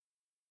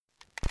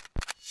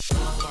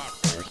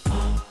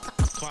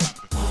All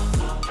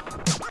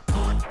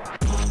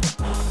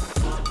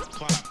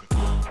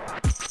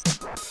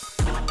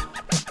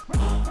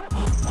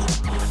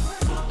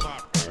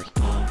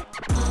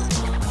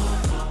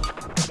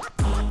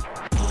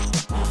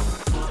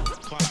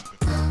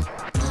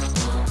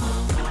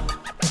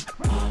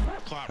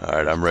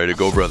right, I'm ready to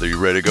go, brother. You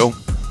ready to go?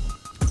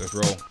 Let's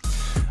roll.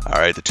 All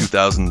right, the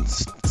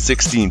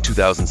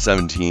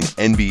 2016-2017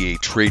 NBA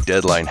trade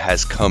deadline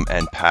has come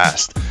and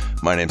passed.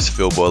 My name's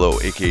Phil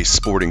Boileau, aka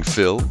Sporting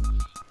Phil.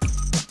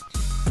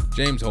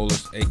 James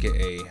Hollis,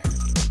 aka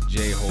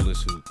Jay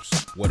Hollis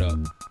Hoops. What up?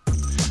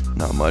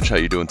 Not much. How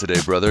you doing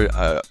today, brother?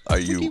 Are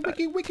you?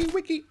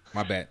 Wiki.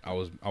 My bad. I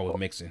was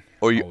mixing.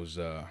 Are you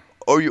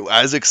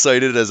as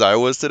excited as I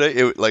was today?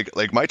 It,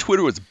 like my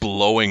Twitter was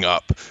blowing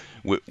up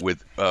with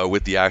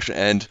the action,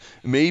 and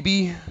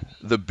maybe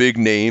the big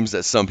names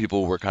that some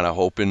people were kind of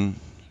hoping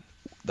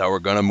that were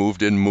gonna move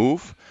didn't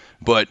move,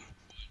 but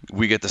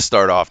we get to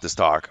start off this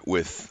talk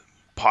with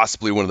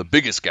possibly one of the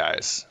biggest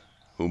guys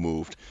who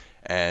moved,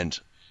 and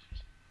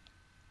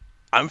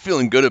I'm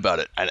feeling good about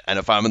it. And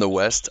if I'm in the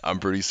West, I'm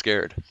pretty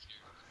scared.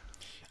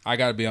 I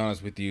got to be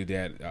honest with you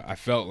that I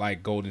felt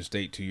like Golden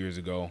State 2 years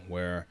ago,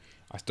 where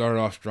I started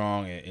off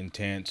strong and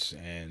intense,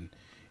 and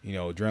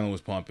adrenaline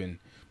was pumping.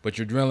 But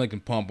your adrenaline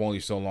can pump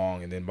only so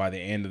long, and then by the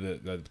end of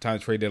the time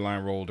the trade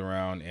deadline rolled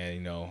around,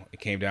 and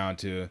it came down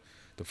to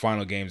the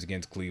final games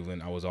against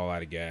Cleveland, I was all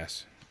out of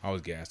gas. I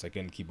was gassed. I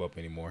couldn't keep up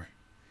anymore.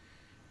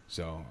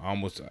 So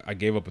I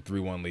gave up a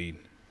 3-1 lead.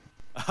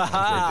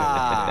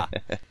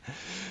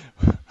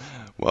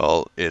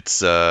 Well,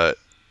 it's I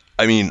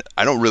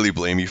don't really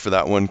blame you for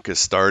that one, because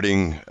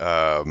starting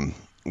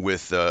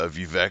with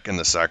Vivek and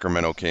the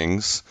Sacramento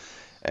Kings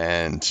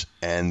and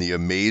the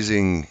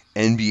amazing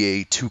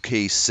NBA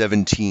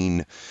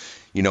 2K17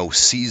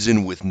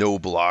 season with no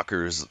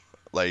blockers,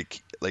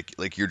 like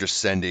you're just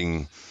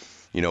sending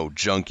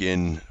junk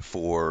in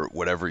for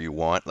whatever you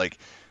want. Like,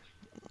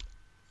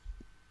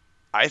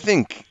 I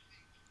think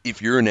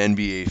if you're an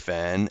NBA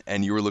fan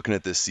and you were looking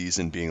at this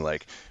season being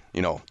like,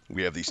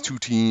 we have these two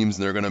teams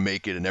and they're going to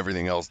make it and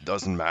everything else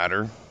doesn't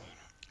matter,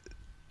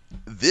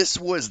 this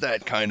was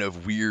that kind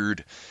of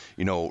weird,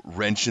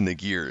 wrench in the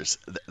gears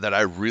that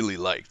I really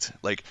liked.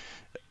 Like,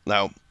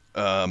 now,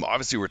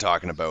 obviously we're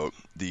talking about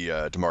the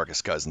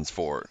DeMarcus Cousins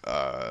to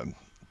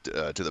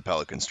the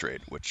Pelicans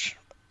trade, which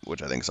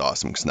I think is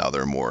awesome, because now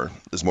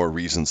there's more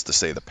reasons to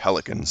say the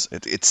Pelicans.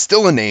 It's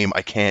still a name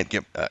I can't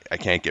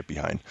get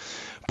behind.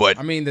 But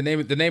I mean, the name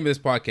of this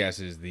podcast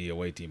is the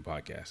Away Team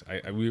Podcast.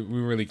 We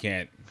really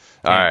can't.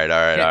 All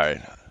right.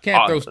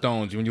 Can't throw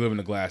stones when you live in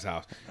a glass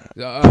house.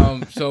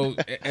 So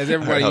as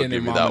everybody in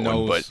their mama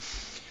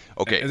knows,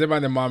 okay. As everybody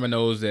in their mama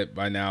knows that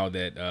by now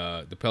that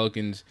the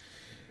Pelicans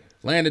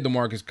landed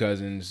DeMarcus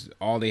Cousins.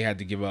 All they had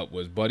to give up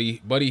was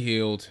Buddy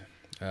Hield,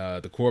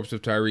 the corpse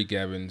of Tyreek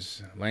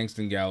Evans,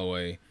 Langston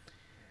Galloway.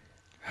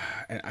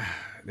 And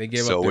they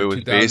gave up their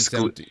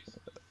 2017.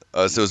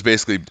 So it was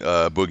basically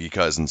Boogie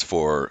Cousins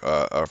for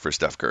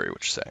Steph Curry,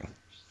 what you're saying.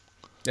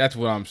 That's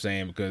what I'm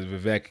saying, because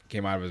Vivek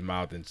came out of his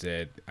mouth and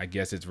said, I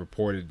guess it's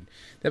reported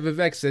that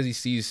Vivek says he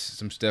sees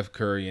some Steph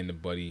Curry in the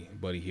Buddy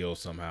Hield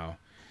somehow.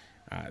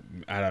 I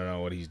don't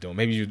know what he's doing.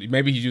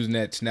 Maybe he's using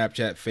that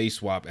Snapchat face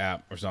swap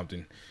app or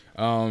something.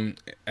 I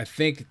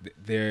think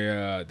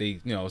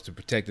it's a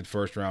protected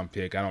first round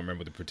pick. I don't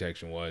remember what the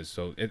protection was.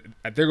 So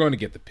they're going to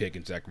get the pick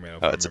in Sacramento.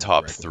 It's a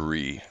top correctly.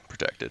 3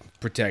 protected.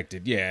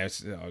 Protected, yeah.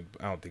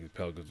 I don't think the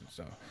Pelicans.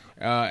 So,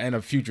 and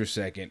a future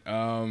second.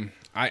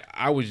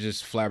 I was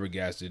just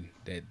flabbergasted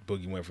that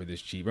Boogie went for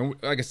this cheap. And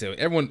like I said,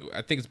 everyone,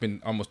 I think it's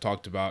been almost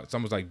talked about. It's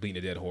almost like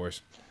beating a dead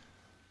horse.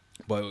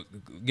 But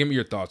give me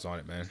your thoughts on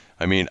it, man.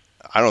 I mean,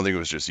 I don't think it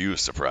was just you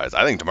surprised.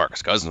 I think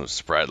DeMarcus Cousins was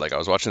surprised. Like, I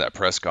was watching that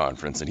press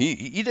conference, and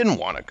he didn't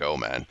want to go,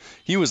 man.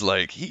 He was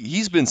like,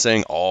 he's been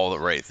saying all the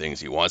right things.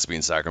 He wants to be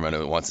in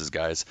Sacramento. He wants his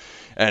guys.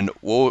 And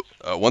one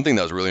thing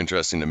that was really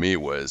interesting to me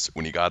was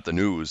when he got the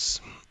news,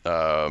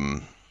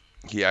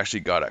 he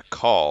actually got a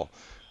call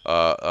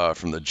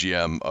from the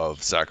GM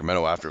of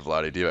Sacramento after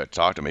Vlade Divac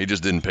talked to him. He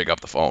just didn't pick up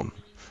the phone.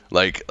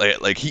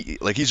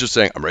 He's just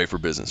saying, I'm ready for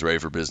business.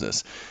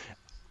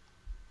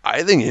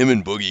 I think him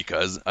and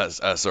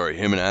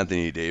him and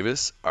Anthony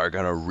Davis are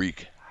gonna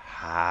wreak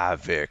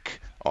havoc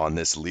on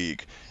this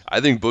league.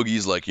 I think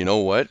Boogie's like, you know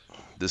what?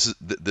 This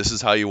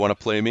is how you want to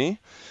play me.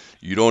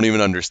 You don't even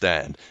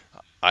understand.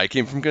 I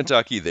came from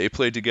Kentucky. They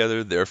played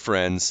together. They're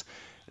friends.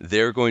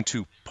 They're going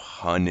to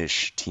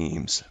punish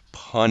teams.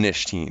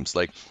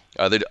 Like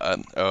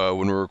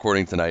when we're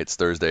recording tonight, it's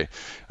Thursday.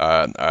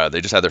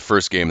 They just had their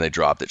first game. They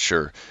dropped it,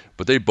 sure,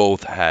 but they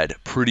both had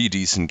pretty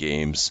decent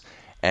games,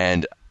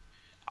 and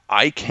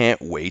I can't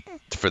wait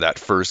for that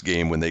first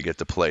game when they get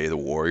to play the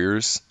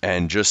Warriors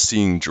and just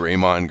seeing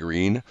Draymond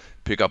Green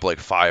pick up like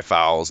 5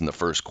 fouls in the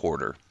first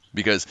quarter,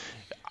 because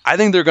I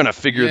think they're going to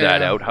figure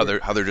that out, how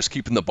they're just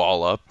keeping the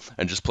ball up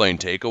and just playing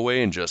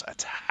takeaway and just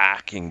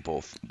attacking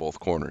both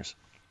corners.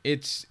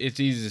 It's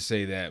easy to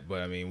say that,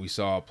 but I mean, we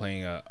saw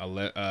playing a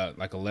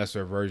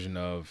lesser version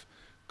of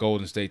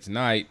Golden State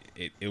tonight,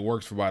 it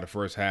works for about the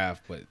first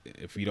half. But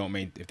if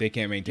they can't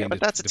Yeah, maintain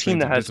but the that's a team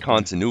that defensive has discipline.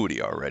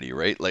 continuity already,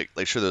 right? Like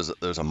sure,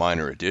 there's a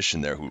minor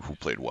addition there who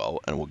played well,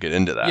 and we'll get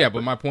into that. Yeah,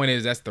 but my point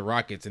is that's the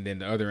Rockets, and then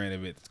the other end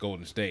of it is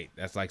Golden State.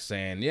 That's like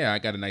saying, yeah, I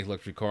got a nice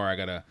luxury car, I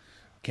got a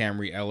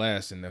Camry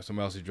LS, and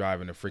someone else is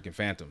driving a freaking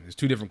Phantom. There's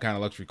two different kind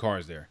of luxury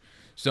cars there.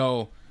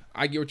 So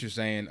I get what you're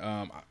saying,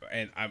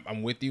 and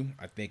I'm with you.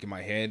 I think in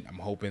my head,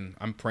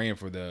 I'm praying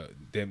for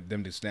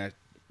them to snatch,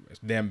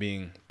 them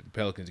being the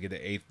Pelicans, to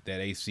get that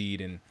eighth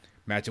seed and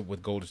match up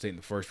with Golden State in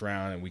the first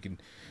round, and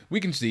we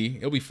can see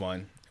it'll be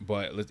fun.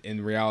 But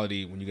in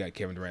reality, when you got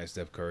Kevin Durant and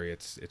Steph Curry,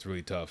 it's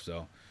really tough.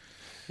 So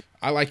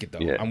I like it though.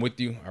 Yeah, I'm with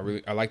you.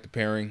 I like the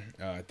pairing.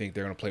 I think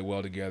they're gonna play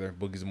well together.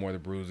 Boogie's more the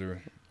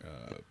bruiser.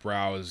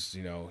 Brow is,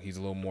 he's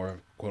a little more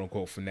quote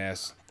unquote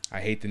finesse. I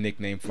hate the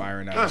nickname Fire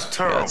and Ice. That's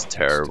terrible. that's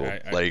terrible.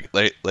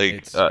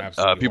 It's absolutely People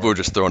were horrible.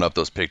 just throwing up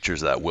those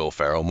pictures of that Will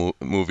Ferrell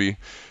movie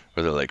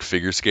where they're like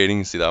figure skating.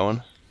 You see that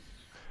one?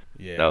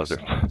 Yeah. That was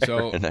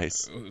So very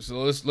nice.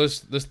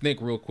 let's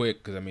think real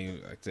quick, because I mean,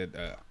 like I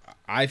said,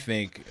 I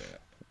think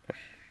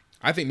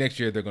next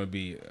year they're going to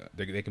be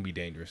they can be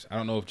dangerous. I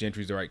don't know if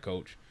Gentry's the right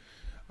coach.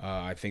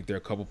 I think they're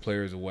a couple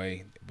players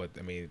away, but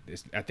I mean,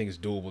 I think it's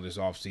doable this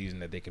offseason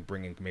that they can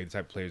bring in maybe the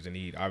type of players they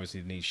need.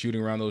 Obviously, they need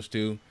shooting around those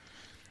two.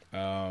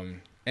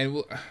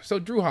 So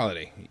Drew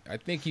Holiday, I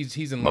think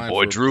he's in My line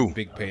boy for Drew. a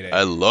big payday.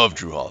 I love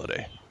Drew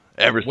Holiday.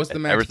 What's the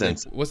max? Everything.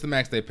 What's the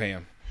max they pay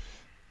him?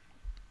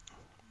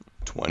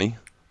 20.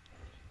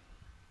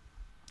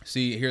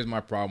 See, here's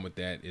my problem with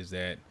that is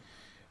that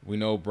we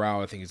know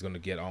Brow, I think he's going to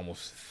get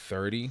almost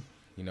 30.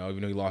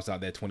 Even though he lost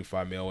out that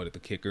 25 mil at the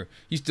kicker,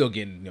 he's still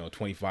getting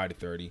 25 to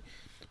 30.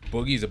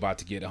 Boogie's about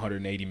to get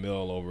 180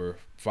 mil over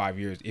 5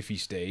 years if he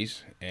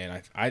stays,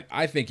 and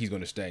I think he's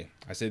going to stay.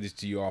 I said this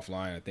to you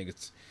offline. I think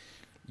it's,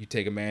 you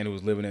take a man who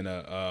was living in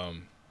a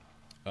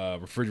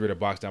refrigerator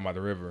box down by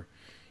the river.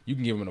 You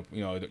can give him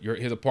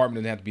his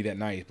apartment doesn't have to be that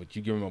nice, but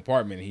you give him an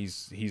apartment,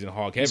 he's in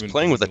hog heaven. He's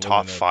playing with a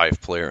because he's top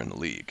 5 player in the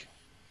league.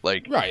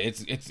 Like, right.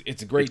 It's a great.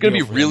 it's going to deal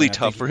be for really him, and I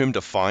tough think for him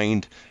to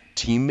find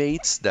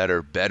teammates that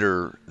are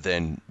better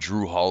than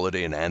Drew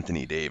Holiday and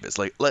Anthony Davis.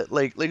 Like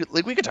we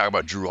could talk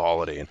about Drew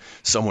Holiday and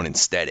someone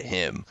instead of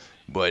him,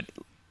 but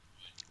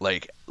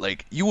like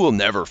you will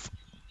never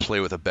play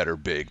with a better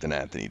big than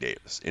Anthony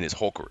Davis in his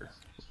whole career.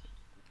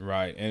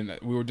 Right, and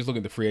we were just looking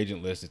at the free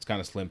agent list. It's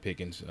kind of slim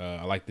pickings.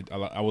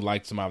 I would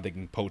like somehow they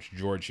can poach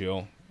George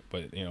Hill,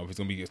 but if it's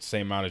gonna be the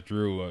same amount as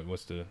Drew,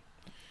 what's the?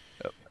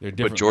 They're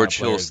different. But George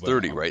kind of Hill's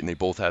players, 30, right? And they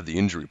both have the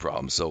injury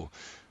problem. So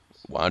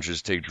why don't you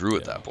just take Drew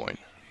at that point?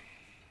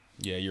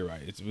 Yeah, you're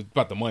right. It's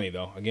about the money,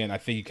 though. Again, I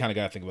think you kind of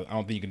got to think about. I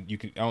don't think you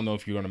can. I don't know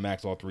if you're going to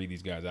max all three of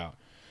these guys out.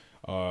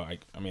 I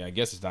mean, I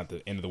guess it's not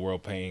the end of the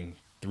world paying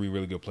three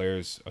really good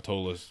players a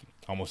total of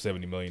almost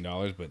 $70 million,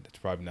 but it's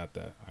probably not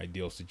the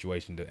ideal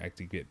situation to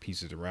actually get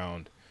pieces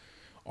around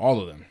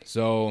all of them.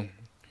 So,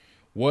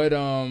 what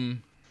do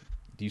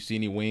you see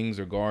any wings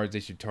or guards they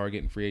should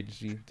target in free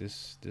agency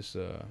this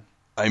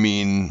I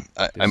mean,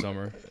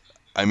 summer?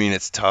 I mean,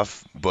 it's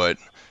tough, but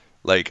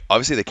like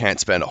obviously they can't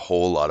spend a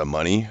whole lot of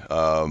money.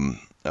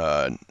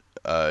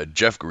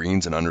 Jeff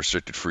Green's an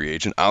unrestricted free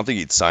agent. I don't think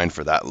he'd sign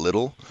for that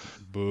little.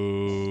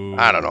 Boo.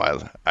 I don't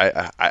know.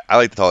 I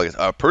like to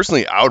talk.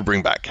 Personally, I would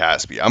bring back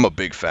Caspi. I'm a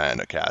big fan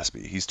of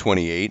Caspi. He's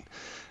 28,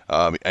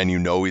 and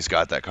he's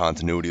got that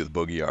continuity with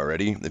Boogie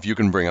already. If you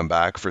can bring him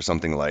back for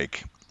something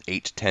like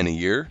 8-10 a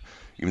year,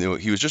 even though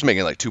he was just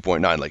making like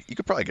 2.9, like you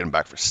could probably get him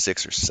back for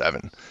 6 or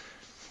 7.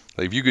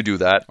 Like if you could do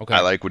that, Okay.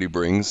 I like what he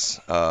brings.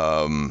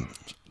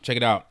 Check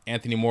it out.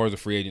 Anthony Moore is a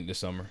free agent this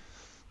summer.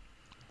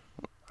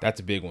 That's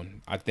a big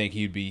one. I think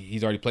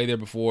he's already played there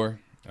before.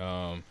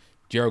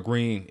 Gerald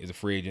Green is a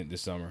free agent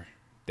this summer.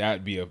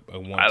 That'd be a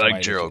one. I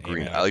like Gerald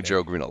Green. I like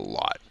Gerald Green a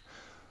lot.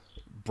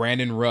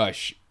 Brandon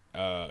Rush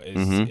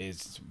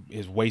is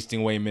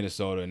wasting away in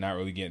Minnesota and not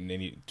really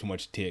getting too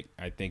much tick.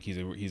 I think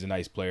he's a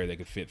nice player that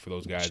could fit for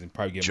those guys and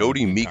probably get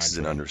Jody Meeks is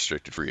an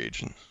unrestricted free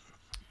agent.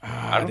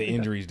 The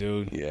injuries,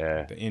 dude.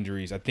 Yeah. The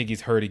injuries. I think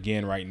he's hurt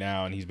again right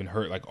now, and he's been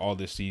hurt like all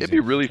this season. It'd be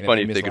really And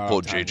funny he if they missed a could lot pull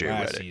of time JJ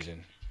last Redick.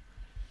 season.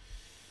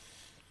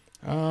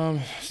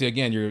 See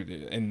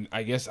again,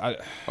 I guess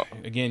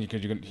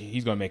because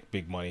he's gonna make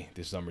big money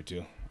this summer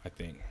too. I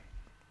think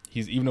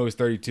even though he's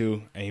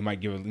 32 and he might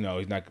give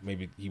he's not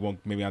he won't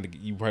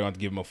you probably have to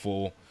give him a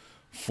full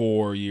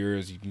 4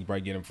 years. You can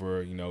probably get him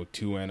for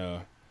 2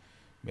 and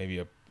maybe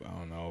a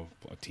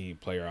team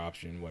player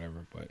option,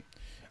 whatever. But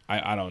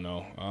I don't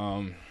know.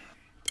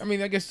 I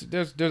mean, I guess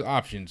there's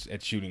options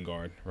at shooting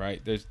guard,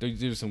 right? There's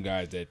some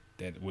guys that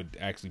would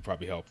actually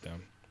probably help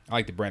them. I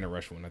like the Brandon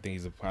Rush one. I think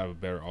he's kind of a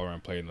better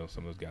all-around player than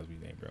some of those guys we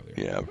named earlier.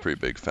 Yeah, I'm a pretty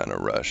big fan of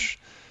Rush,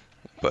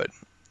 but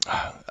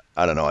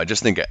I don't know. I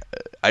just think at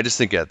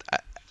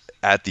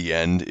the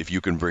end, if you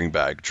can bring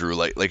back Drew,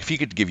 like if he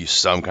could give you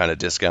some kind of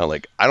discount,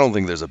 like I don't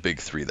think there's a big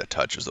three that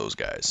touches those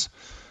guys.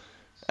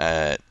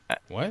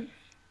 What?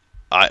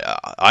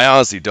 I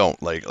honestly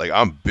don't like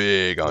I'm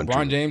big on LeBron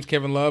Drew. James,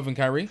 Kevin Love, and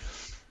Kyrie.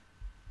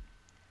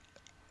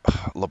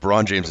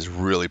 LeBron James is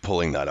really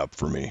pulling that up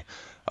for me.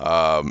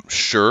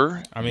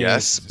 Sure, I mean,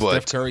 yes, it's Steph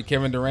but Curry,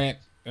 Kevin Durant,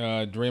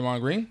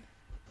 Draymond Green.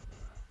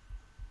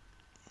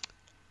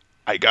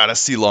 I gotta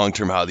see long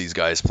term how these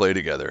guys play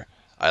together.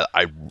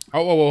 I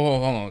Oh, whoa, whoa,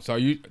 hold on. So are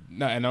you?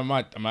 No, and I'm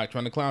not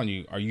trying to clown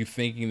you. Are you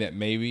thinking that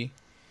maybe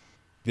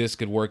this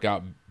could work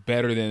out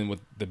better than with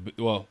the?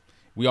 Well,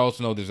 we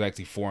also know there's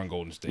actually 4 in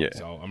Golden State, yeah.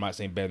 so I'm not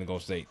saying better than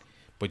Golden State.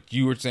 But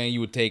you were saying you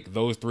would take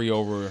those 3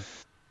 over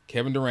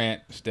Kevin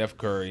Durant, Steph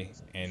Curry,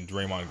 and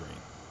Draymond Green.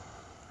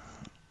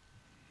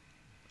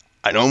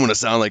 I know I'm gonna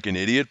sound like an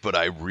idiot, but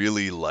I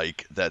really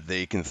like that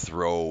they can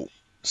throw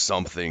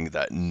something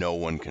that no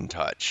one can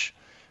touch.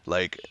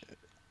 Like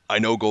I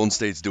know Golden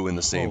State's doing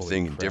the same Holy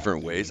thing in crap,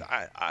 different ways. dude!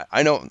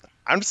 I know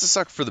I'm just a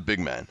sucker for the big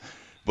man,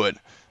 but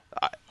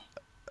I,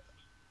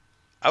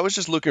 I was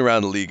just looking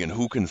around the league and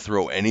who can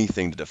throw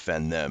anything to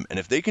defend them, and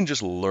if they can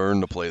just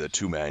learn to play the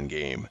 2-man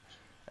game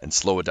and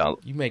slow it down,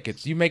 You make it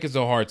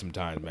so hard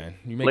sometimes, man.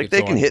 You make like it they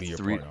so can hard to hit be your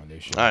three. partner on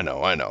this show. I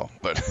know,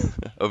 but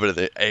over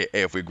the hey,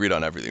 if we agreed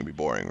on everything, it'd be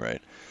boring,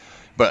 right?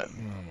 But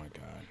Oh my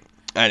god.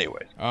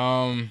 anyway,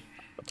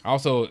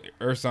 Also,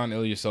 Ersan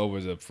Ilyasova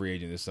is a free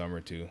agent this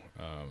summer too,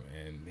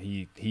 and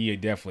he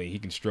definitely he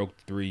can stroke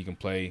the 3. He can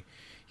play.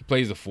 He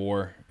plays the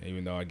 4,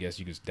 even though I guess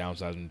you could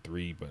downsize him to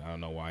 3, but I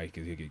don't know why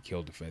because he'll get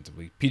killed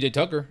defensively. PJ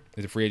Tucker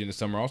is a free agent this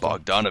summer also.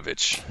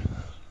 Bogdanovich.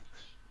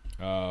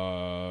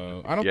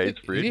 I don't Yeah, think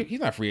he's free agent. he's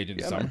not a free agent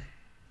this Yeah, summer,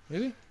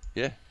 man. is he?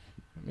 Yeah.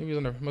 Maybe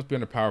he's must be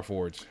under power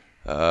forwards.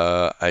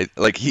 I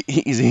like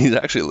he's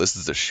actually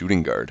listed as a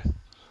shooting guard.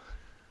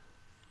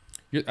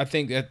 I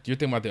think that you're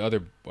thinking about the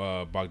other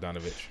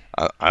Bogdanovich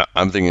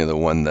I'm thinking of the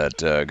one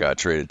that got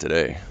traded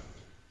today.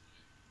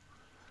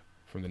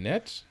 from the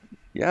Nets.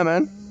 Yeah,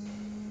 man.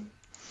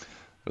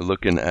 We're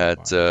looking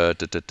at All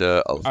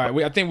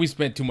right, I think we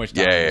spent too much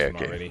time Yeah, on this yeah, one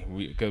okay.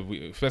 already.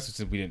 Because especially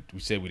since we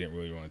said we didn't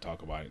really want to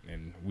talk about it,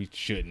 and we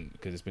shouldn't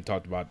because it's been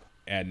talked about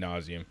ad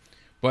nauseum.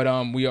 But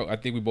I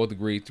think we both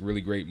agree it's a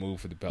really great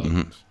move for the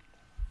Pelicans.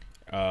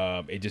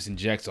 It just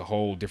injects a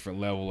whole different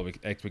level of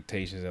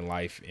expectations in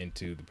life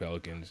into the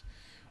Pelicans.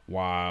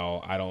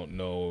 While I don't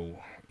know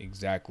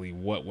exactly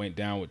what went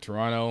down with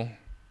Toronto,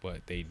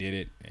 but they did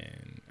it,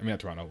 and I mean not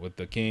Toronto with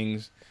the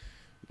Kings.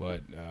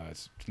 But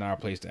it's not our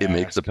place to It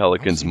makes the ask. I don't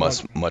Pelicans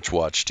see much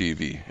watch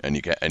TV,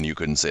 and you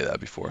couldn't say that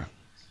before.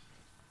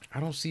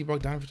 I don't see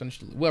Bogdanovich on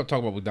the we'll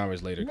talk about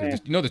Bogdanovich later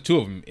because you know there's 2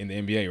 of them in the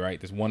NBA,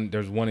 right? There's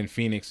one in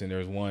Phoenix, and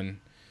there's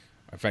one.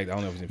 In fact, I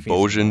don't know if it's in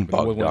Phoenix. Bojan But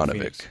there was one in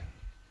Phoenix.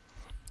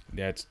 Bogdanovic.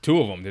 Yeah, it's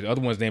 2 of them. The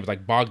other one's name is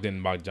like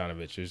Bogdan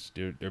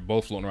Bogdanovich. They're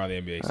both floating around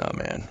the NBA. So Oh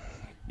man.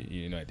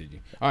 you know, did you?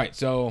 All right,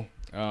 so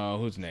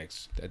who's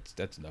next?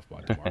 That's enough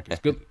about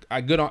DeMarcus.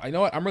 Good on. You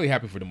know what? I'm really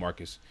happy for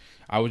DeMarcus.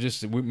 I was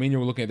just me and you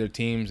were looking at their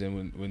teams,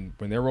 and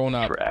when they're rolling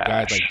out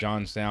guys Trash. like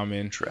John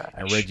Salmon Trash.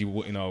 and Reggie,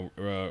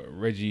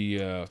 Reggie,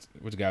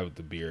 what's the guy with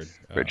the beard?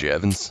 Reggie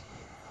Evans.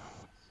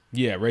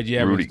 Yeah, Reggie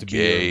Evans Rudy to be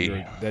Gay.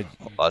 that.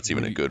 Well, that's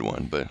even a good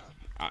one, but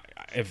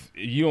If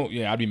you don't,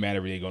 yeah, I'd be mad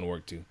every day going to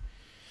work too.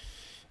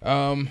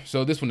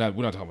 So this one,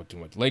 we're not talking about too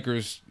much.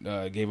 Lakers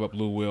gave up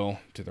Lou Will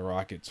to the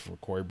Rockets for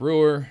Corey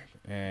Brewer,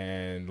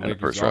 and the And a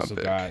Lakers first-round also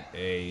pick. got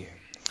a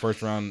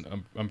first round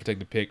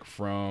unprotected pick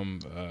from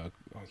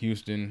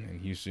Houston,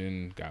 and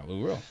Houston got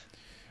Lou Will.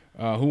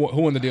 Who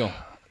won the deal?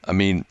 I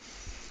mean,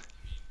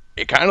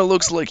 it kind of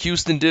looks like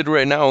Houston did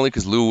right now, only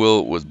because Lou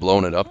Will was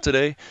blowing it up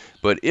today.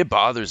 But it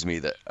bothers me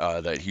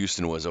that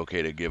Houston was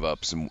okay to give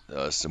up some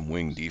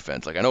wing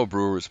defense. Like I know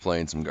Brewer was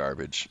playing some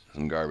garbage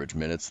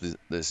minutes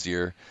this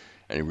year,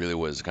 and he really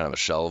was kind of a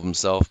shell of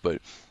himself.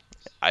 But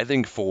I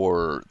think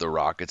for the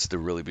Rockets to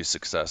really be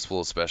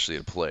successful, especially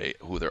to play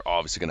who they're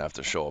obviously going to have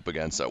to show up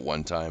against at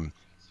one time,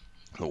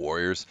 the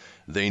Warriors,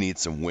 they need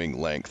some wing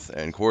length,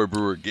 and Corey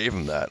Brewer gave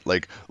him that.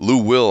 Like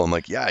Lou Will, I'm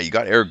like, yeah, you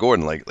got Eric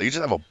Gordon. Like you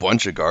just have a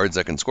bunch of guards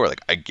that can score.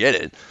 Like I get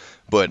it,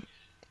 but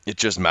it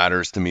just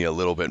matters to me a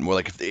little bit more.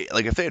 Like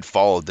if they had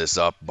followed this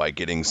up by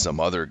getting some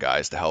other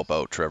guys to help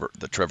out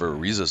the Trevor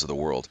Arizas of the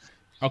world.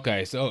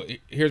 Okay, so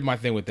here's my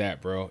thing with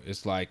that, bro.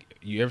 It's like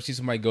you ever see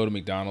somebody go to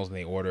McDonald's and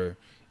they order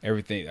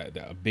everything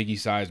a biggie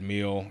sized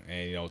meal,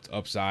 and it's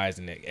upsized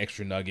and an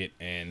extra nugget,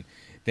 and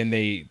then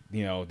they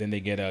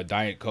get a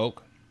Diet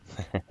Coke.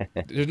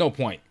 There's no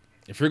point.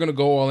 If you're gonna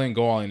go all in,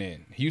 go all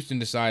in. Houston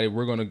decided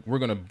we're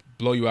gonna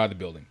blow you out of the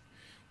building.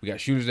 We got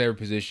shooters at every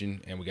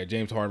position, and we got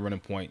James Harden running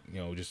point.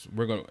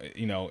 We're gonna,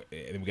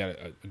 and we got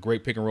a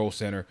great pick and roll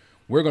center.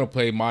 We're gonna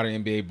play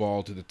modern NBA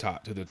ball to the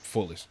top, to the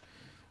fullest.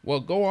 Well,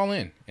 go all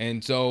in.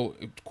 And so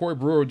Corey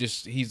Brewer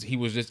he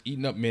was just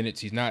eating up minutes.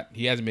 He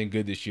hasn't been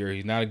good this year.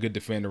 He's not a good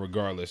defender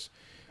regardless.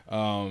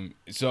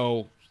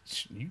 So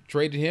you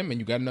traded him and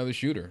you got another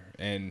shooter.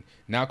 And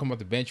now come off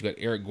the bench, you got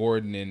Eric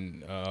Gordon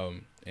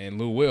and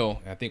Lou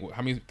Will. I think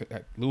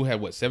Lou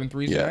had 7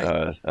 threes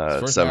tonight?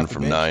 Yeah, 7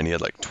 from 9. He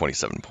had like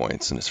 27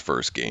 points in his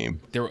first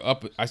game. They were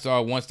up. I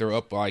saw once they were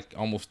up like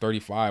almost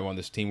 35 on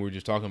this team we were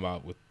just talking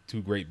about with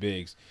 2 great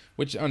bigs,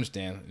 which I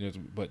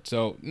understand. But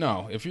so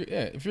no, if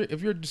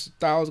your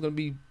style is gonna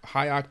be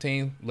high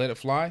octane, let it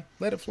fly.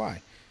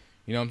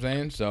 You know what I'm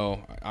saying?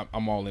 So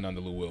I'm all in on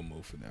the Lou Will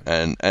move for them.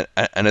 And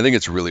I think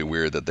it's really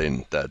weird that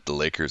the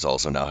Lakers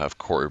also now have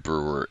Corey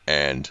Brewer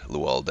and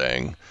Luol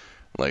Deng.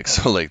 Like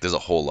so, like there's a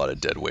whole lot of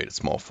dead weight at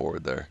small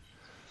forward there.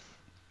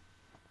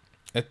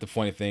 That's the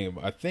funny thing.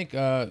 I think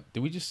did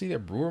we just see that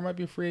Brewer might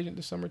be a free agent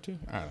this summer too?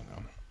 I don't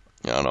know.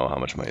 I don't know how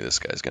much money this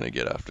guy's gonna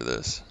get after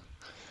this.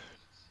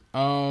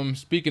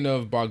 Speaking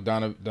of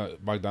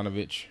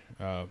Bogdanovich,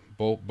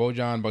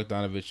 Bojan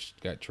Bogdanovich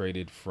got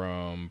traded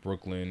from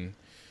Brooklyn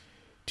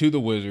to the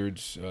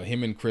Wizards.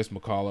 Him and Chris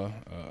McCullough,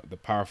 the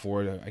power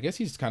forward. I guess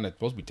he's kind of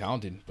supposed to be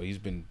talented, but he's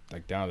been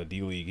like down the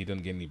D League. He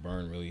doesn't get any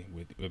burn really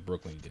with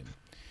Brooklyn. He didn't.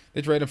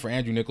 They traded him for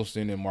Andrew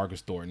Nicholson and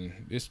Marcus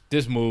Thornton.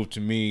 This move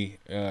to me,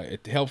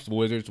 it helps the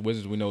Wizards. The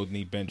Wizards we know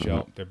need bench Hmm.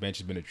 help. Their bench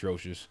has been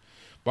atrocious.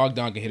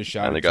 Bogdan can hit a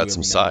shot And or they two got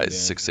some every now and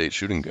size, then. 6'8"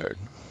 shooting guard.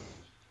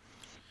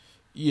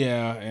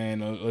 Yeah,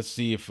 and let's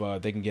see if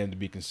they can get him to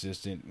be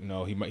consistent.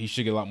 He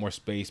should get a lot more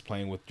space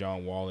playing with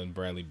John Wall and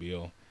Bradley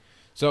Beal.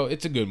 So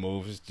it's a good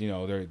move.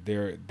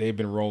 They've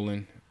been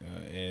rolling,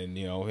 and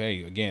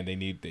hey, again, they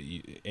need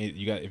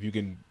you got if you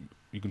can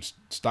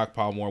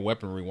stockpile more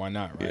weaponry. Why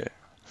not, Yeah. right?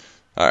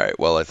 All right.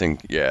 Well, I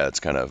think it's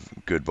kind of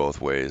good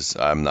both ways.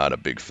 I'm not a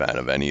big fan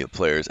of any of the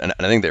players, and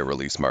I think they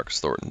released Marcus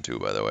Thornton too,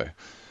 by the way.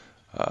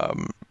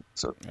 Um,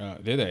 so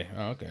Did they?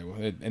 Oh, okay.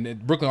 Well,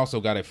 Brooklyn also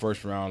got a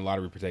first round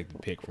lottery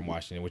protected pick from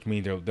Washington, which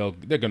means they're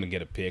going to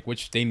get a pick,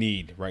 which they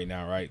need right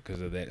now, right?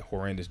 Because of that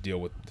horrendous deal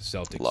with the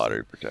Celtics.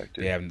 lottery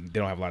protected. They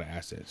don't have a lot of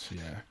assets.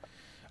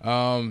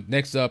 Yeah.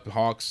 Next up,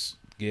 Hawks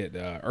get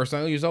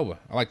Ersan Ilyasova.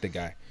 I like that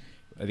guy.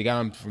 They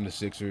got him from the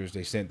Sixers.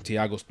 They sent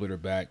Tiago Splitter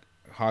back.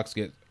 Hawks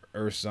get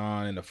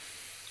Ersan in the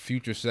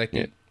future Yeah,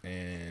 second,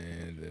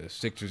 and the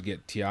Sixers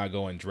get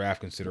Tiago and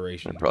draft they're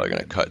consideration. probably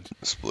Whatever gonna that cut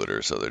means.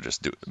 Splitter, so they're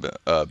just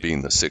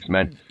being the sixth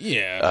man.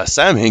 Yeah.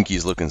 Sam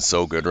Hinkie's looking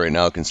so good right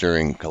now,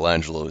 considering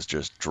Colangelo is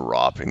just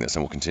dropping this,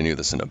 and we'll continue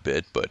this in a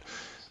bit. But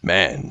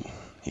man,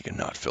 he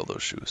cannot fill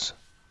those shoes.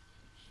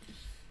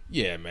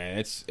 Yeah, man,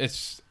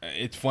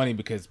 it's funny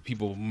because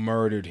people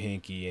murdered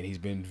Hinkie and he's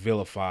been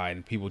vilified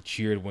and people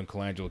cheered when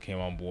Colangelo came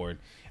on board.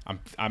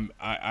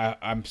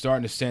 I'm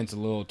starting to sense a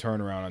little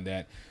turnaround on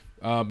that.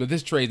 But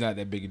this trade's not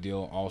that big a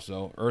deal.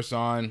 Also,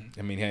 Ursan,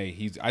 I mean,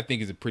 hey, I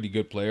think he's a pretty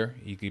good player.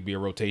 He could be a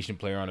rotation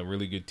player on a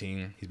really good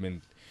team.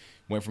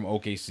 Went from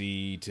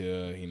OKC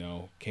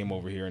to came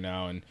over here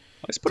now and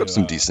He's put up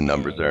some decent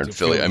numbers there in to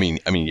Philly.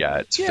 Philly. Yeah,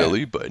 it's Yeah,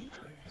 Philly, but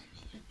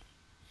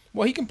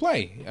well, he can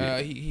play.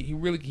 yeah, He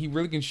really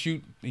can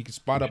shoot. He can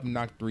spot up and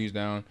knock threes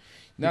down.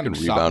 he can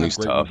rebound. Not He's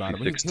great tough. rebounder,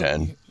 He's but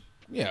 6'10".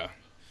 yeah,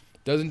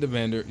 doesn't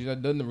defender. He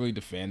doesn't really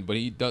defend, but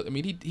he does. I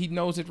mean, he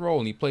knows his role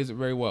and he plays it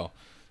very well.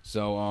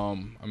 So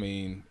I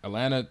mean,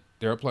 Atlanta,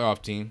 they're a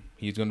playoff team.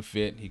 He's going to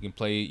fit. He can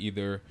play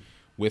either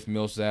with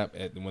Millsap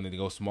when they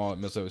go small at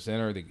Millsap at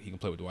center. He can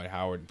play with Dwight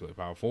Howard and play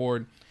power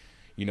forward.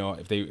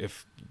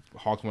 If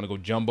Hawks want to go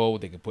jumbo,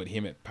 they can put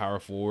him at power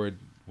forward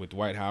with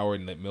Dwight Howard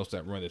and let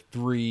Millsap run the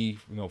three,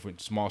 for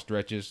small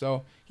stretches.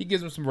 So he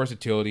gives them some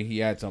versatility.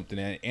 He adds something,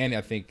 and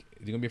I think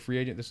is he gonna be a free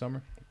agent this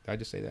summer? Did I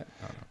just say that?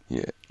 I don't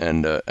know.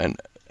 Yeah,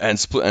 and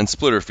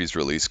Splitter, if he's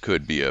released,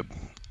 could be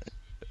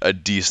a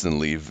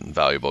decently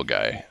valuable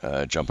guy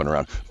jumping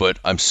around. But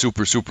I'm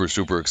super, super,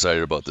 super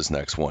excited about this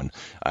next one,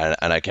 and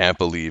I can't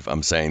believe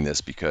I'm saying this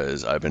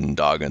because I've been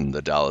dogging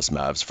the Dallas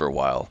Mavs for a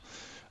while.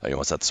 You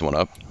want to set this one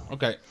up?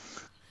 Okay.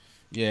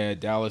 Yeah,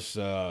 Dallas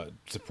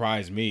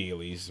surprised me at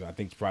least. I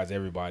think surprised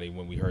everybody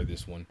when we heard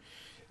this one.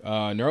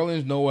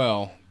 Nerlens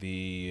Noel,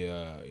 the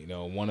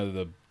one of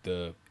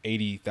the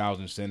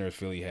 80,000 centers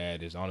Philly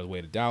had, is on his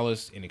way to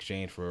Dallas in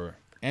exchange for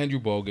Andrew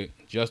Bogut,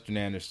 Justin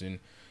Anderson,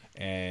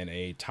 and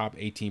a top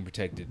 18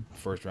 protected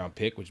first round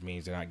pick, which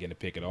means they're not getting a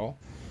pick at all.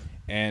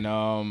 And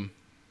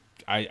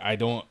I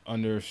don't You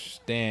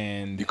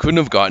understand couldn't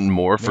have gotten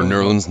more for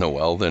Nerlens Noel. Nerlens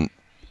Noel than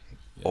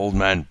old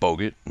man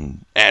Bogut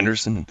and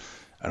Anderson.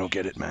 I don't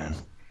get it, man.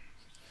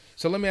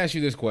 So let me ask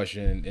you this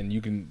question,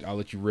 and I'll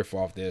let you riff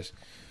off this.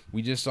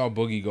 We just saw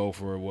Boogie go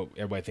for what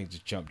everybody thinks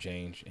is chump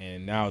change,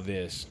 and now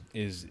this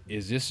is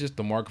this just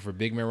the market for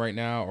big men right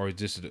now, or is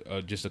this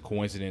just a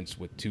coincidence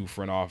with two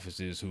front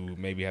offices who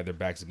maybe had their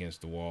backs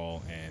against the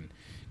wall and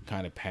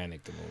kind of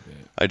panicked a little bit?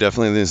 I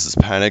definitely think this is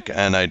panic,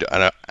 and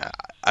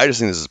I just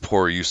think this is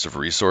poor use of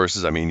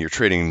resources. I mean, you're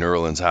trading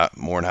Nerlens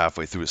more than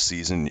halfway through a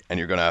season, and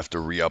you're going to have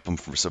to re-up him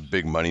for some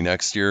big money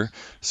next year.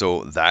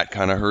 So that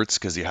kind of hurts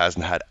because he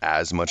hasn't had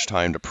as much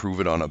time to prove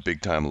it on a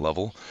big-time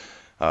level.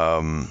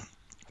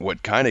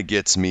 What kind of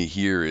gets me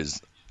here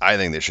is I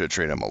think they should have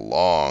traded him a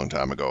long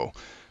time ago.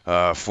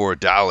 For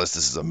Dallas,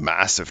 this is a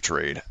massive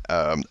trade.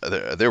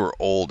 They were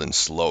old and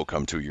slow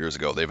come 2 years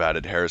ago. They've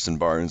added Harrison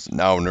Barnes,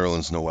 now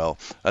Nerlens Noel.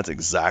 That's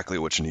exactly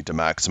what you need to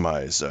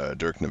maximize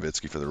Dirk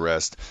Nowitzki for the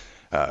rest.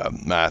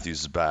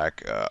 Matthews is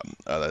back.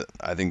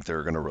 I think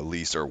they're going to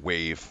release or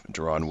waive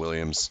Deron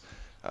Williams.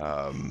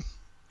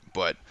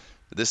 But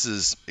this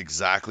is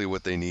exactly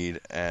what they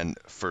need. And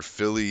for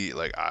Philly,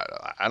 like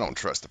I don't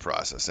trust the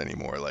process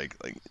anymore. Like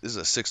this is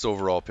a sixth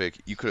overall pick.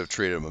 You could have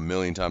traded him a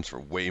million times for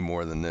way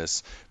more than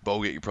this.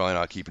 Bogut, you're probably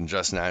not keeping.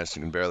 Justin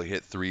Anderson can barely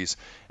hit threes.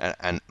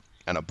 And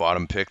and a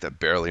bottom pick that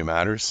barely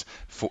matters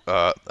for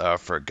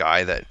a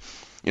guy that,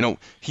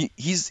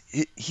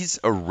 he's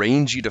a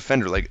rangy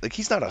defender. Like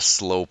he's not a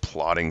slow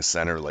plodding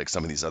center like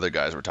some of these other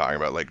guys we're talking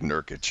about, like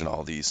Nurkic and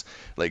all these.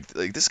 Like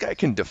this guy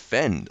can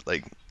defend.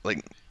 Like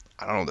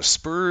I don't know. The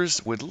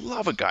Spurs would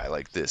love a guy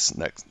like this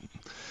next.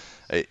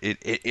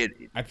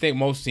 It I think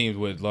most teams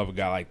would love a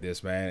guy like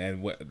this,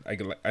 man.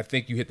 And I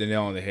think you hit the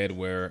nail on the head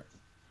where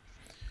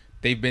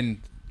they've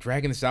been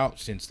dragging this out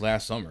since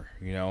last summer.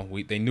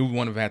 They knew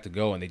one of them had to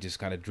go, and they just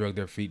kind of drug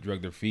their feet.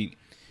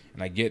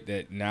 And I get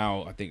that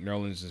now. I think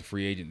Nerlens is a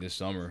free agent this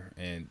summer,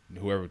 and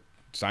whoever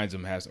signs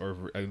him has,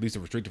 or at least a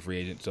restricted free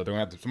agent, so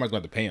somebody's going to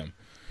have to pay him.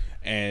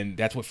 And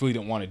that's what Philly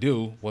didn't want to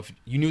do. Well, if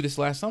you knew this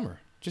last summer,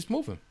 just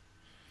move him.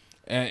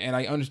 And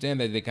I understand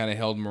that they kind of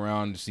held him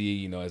around to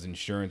see, as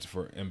insurance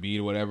for Embiid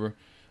or whatever.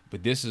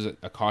 But this is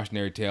a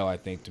cautionary tale, I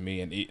think, to me.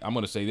 And I'm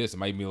going to say this. It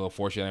might be a little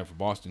foreshadowing for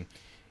Boston.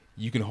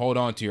 You can hold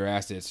on to your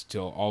assets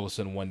till all of a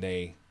sudden one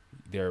day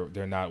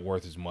they're not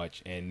worth as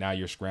much, and now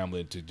you're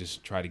scrambling to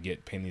just try to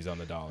get pennies on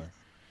the dollar.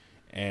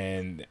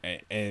 And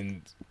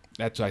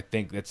that's what I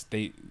think.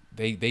 They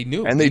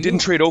knew. and they didn't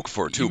trade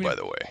Okafor too, by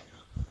the way.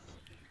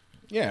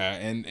 Yeah,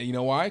 and you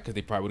know why? Because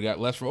they probably would have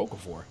got less for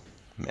Okafor.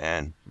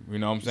 Man, you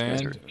know what I'm saying?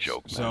 These guys are a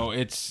joke, man. So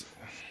it's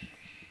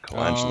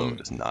Colangelo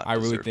does not I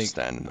really deserve to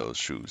stand in those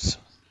shoes.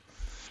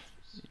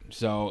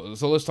 So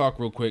let's talk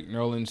real quick.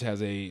 Nerlens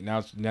has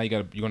now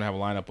you're gonna have a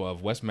lineup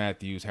of Wes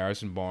Matthews,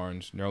 Harrison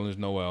Barnes, Nerlens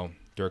Noel,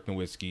 Dirk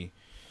Nowitzki.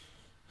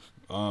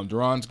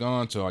 Duran's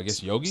gone, so I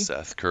guess Yogi,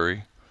 Seth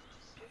Curry,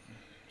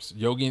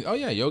 Yogi. Oh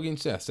yeah, Yogi and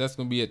Seth. Seth's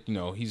gonna be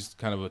he's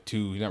kind of a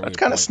two. He's not really. That's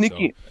kind of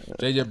sneaky. So.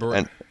 JJ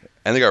Barrett.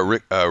 And they got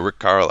Rick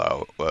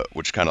Carlisle,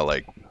 which kind of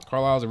like.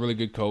 Carlisle's a really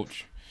good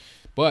coach,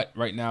 but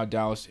right now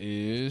Dallas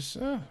is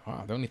they're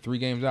only 3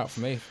 games out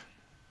from 8th.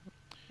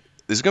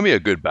 This is gonna be a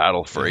good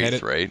battle for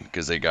 8th, right?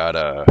 Because they got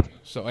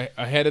So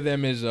ahead of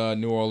them is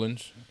New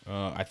Orleans.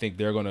 I think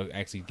they're gonna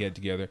actually get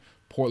together.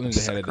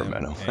 Portland's ahead of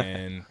them,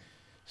 and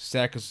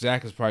Zach is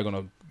probably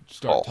gonna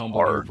start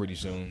tumbling over pretty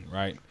soon,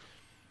 right?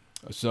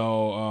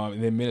 So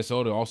and then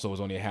Minnesota also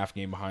is only a half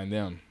game behind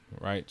them,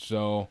 right?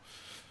 So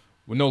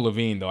with no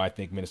Levine though, I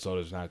think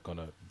Minnesota's not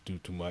gonna do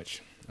too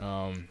much.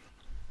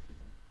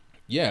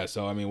 Yeah,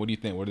 so I mean, what do you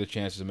think? What are the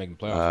chances of making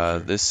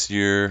playoffs this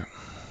year?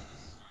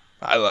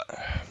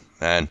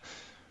 Man,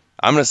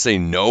 I'm gonna say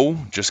no,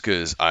 just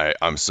because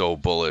I'm so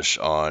bullish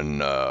on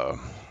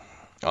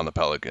the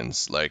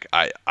Pelicans. Like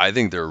I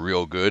think they're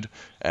real good,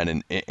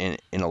 and in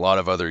a lot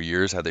of other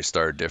years, had they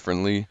started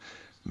differently,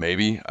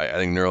 maybe I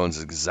think Nerlens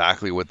is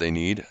exactly what they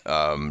need.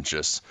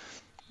 Just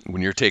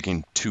when you're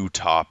taking 2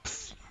 top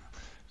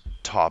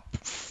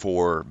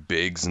 4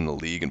 bigs in the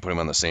league and putting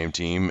them on the same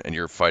team, and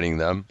you're fighting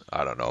them,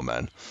 I don't know,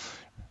 man.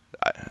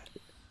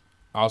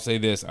 I'll say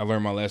this: I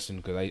learned my lesson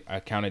because I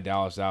counted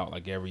Dallas out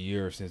like every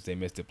year since they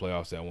missed the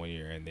playoffs that one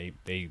year, and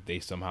they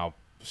somehow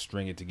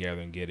string it together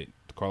and get it.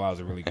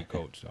 Carlisle's a really good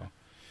coach, so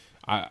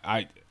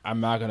I'm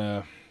not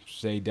gonna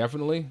say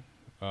definitely.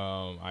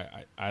 I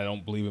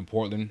don't believe in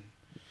Portland,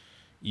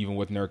 even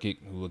with Nurkic.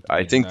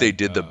 I think they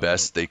did the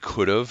best they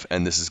could have,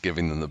 and this is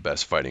giving them the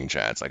best fighting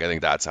chance. Like I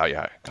think that's how you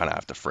kind of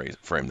have to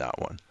frame that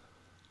one.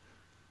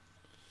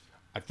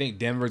 I think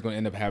Denver's going to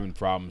end up having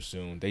problems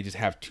soon. They just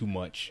have too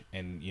much,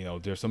 and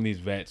there's some of these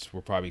vets we're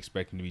probably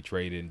expecting to be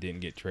traded and didn't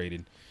get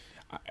traded.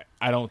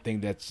 I don't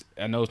think that's.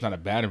 I know it's not a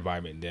bad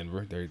environment in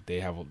Denver.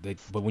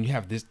 But when you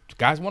have this,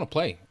 guys want to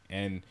play,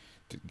 and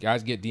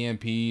guys get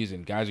DNPs,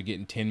 and guys are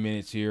getting 10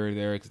 minutes here or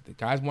there. The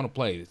guys want to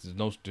play.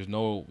 There's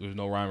no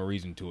rhyme or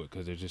reason to it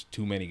because there's just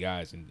too many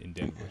guys in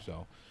Denver.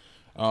 So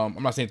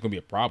I'm not saying it's going to be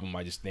a problem.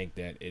 I just think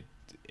that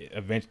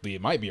eventually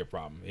it might be a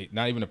problem.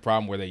 Not even a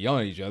problem where they yell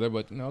at each other,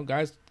 but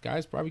guys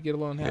probably get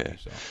along happy. Yeah.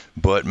 So.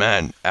 But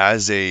man,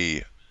 as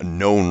a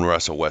known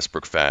Russell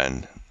Westbrook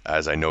fan,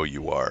 as I know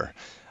you are,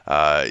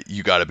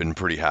 you got to have been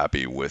pretty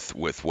happy with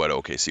what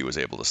OKC was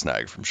able to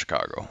snag from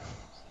Chicago.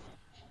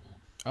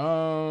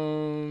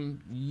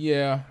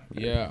 Yeah,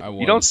 I was.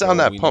 You don't sound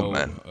that pumped,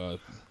 man.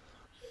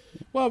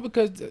 Well,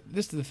 because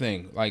this is the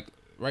thing. Like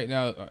right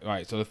now, all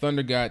right. So the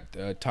Thunder got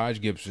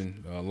Taj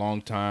Gibson, a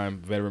long-time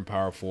veteran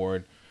power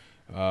forward.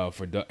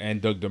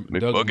 And Doug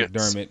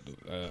McDermott,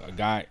 a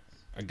guy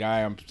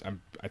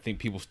I think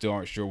people still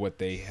aren't sure what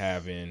they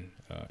have in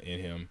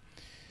him,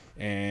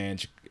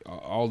 and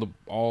all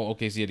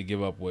OKC had to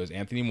give up was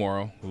Anthony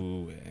Morrow,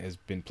 who has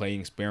been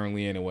playing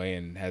sparingly anyway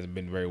and hasn't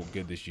been very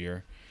good this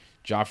year.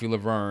 Joffrey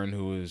Laverne,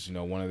 who is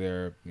one of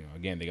their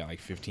again they got like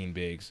 15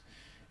 bigs,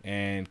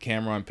 and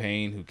Cameron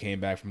Payne, who came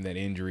back from that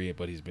injury,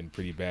 but he's been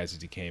pretty bad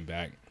since he came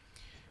back.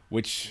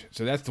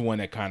 So that's the one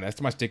that's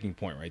my sticking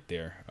point right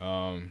there.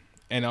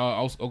 And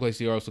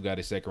OKC also got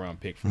a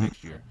 2nd-round pick for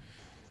next year.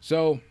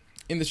 So,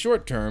 in the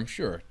short term,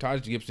 sure,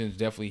 Taj Gibson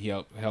definitely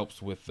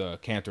helps with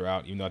Cantor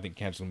out, even though I think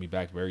Cantor's going to be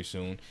back very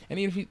soon. And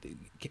even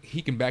if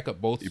he can back up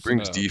both. He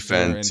brings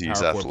defense,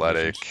 he's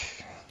athletic.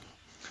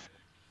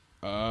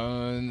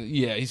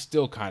 Yeah, he's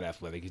still kind of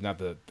athletic. He's not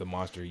the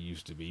monster he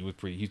used to be.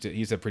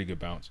 He's a pretty good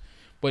bounce.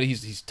 But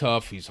he's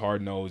tough, he's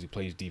hard-nosed, he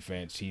plays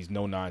defense, he's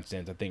no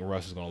nonsense. I think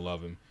Russ is going to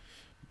love him.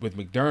 with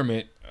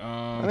McDermott,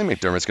 I think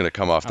McDermott's going to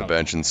come off I the don't know,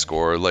 bench and man.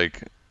 score.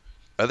 Like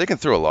they can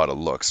throw a lot of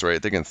looks,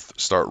 right? They can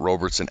start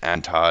Robertson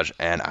and Taj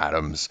and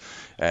Adams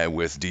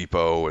with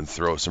Depot and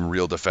throw some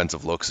real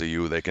defensive looks at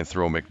you. They can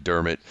throw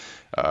McDermott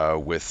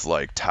with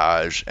like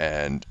Taj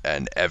and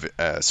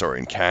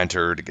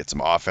Cantor to get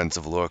some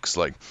offensive looks.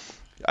 Like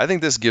I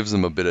think this gives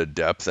them a bit of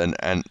depth and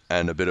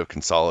a bit of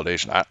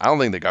consolidation. I don't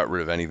think they got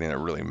rid of anything that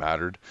really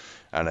mattered,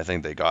 and I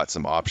think they got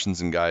some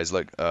options in guys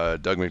like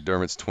Doug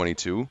McDermott's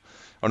 22.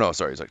 Oh no,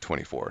 sorry, he's like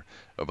 24.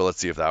 But let's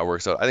see if that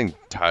works out. I think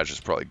Taj is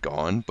probably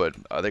gone, but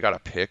they got a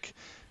pick,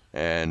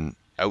 and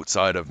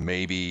outside of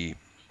maybe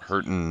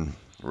hurting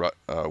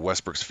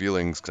Westbrook's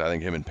feelings, because I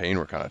think him and Payne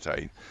were kind of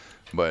tight.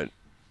 But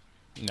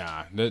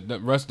Nah, the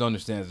Russ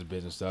understands the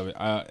business of it.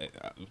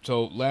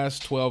 So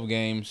last 12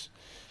 games,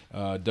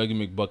 Dougie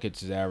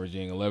McBuckets is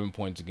averaging 11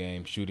 points a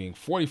game, shooting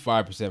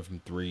 45% from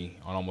three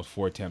on almost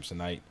 4 attempts a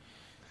night.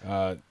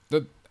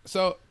 The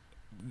so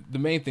the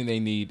main thing they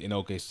need in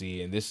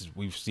OKC, and this is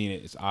we've seen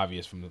it, it's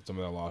obvious from some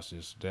of their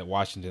losses that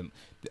Washington.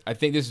 I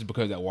think this is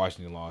because of that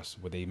Washington loss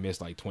where they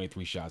missed like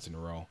 23 shots in a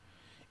row,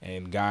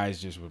 and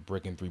guys just were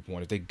bricking 3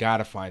 pointers. They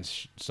gotta find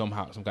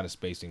somehow some kind of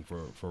spacing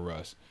for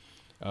Russ.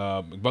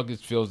 McBuckets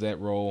fills that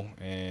role,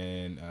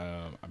 and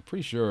I'm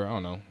pretty sure. I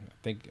don't know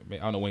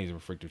when he's a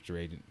restricted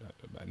free agent.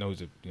 I know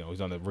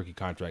he's on the rookie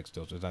contract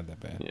still, so it's not that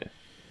bad.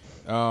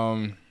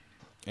 yeah,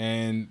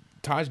 And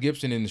Taj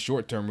Gibson in the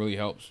short term really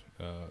helps.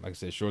 Like I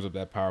said, shores up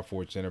that power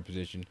forward center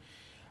position.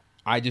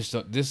 This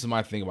is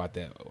my thing about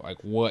that. Like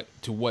what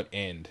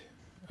end?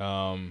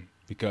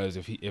 Because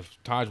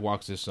if Taj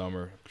walks this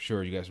summer,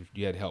 sure you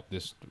had help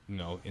this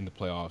in the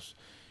playoffs.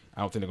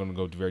 I don't think they're going to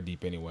go very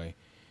deep anyway.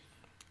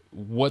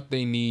 What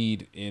they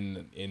need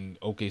in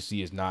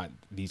OKC is not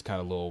these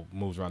kind of little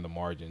moves around the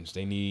margins.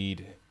 They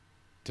need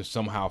to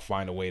somehow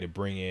find a way to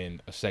bring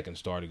in a second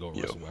star to go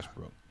with Russell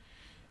Westbrook.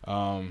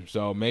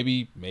 So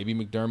maybe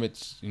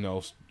McDermott's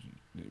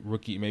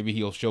rookie. Maybe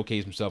he'll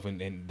showcase himself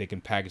and they can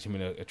package him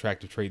in an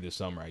attractive trade this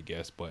summer, I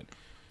guess. But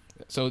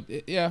I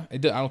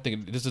don't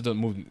think this is a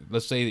move.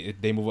 Let's say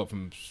they move up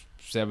from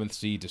 7th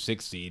seed to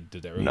 6th seed.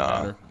 Does that really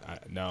matter?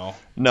 No.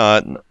 no,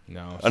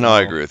 No. no,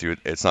 I agree with you.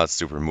 It's not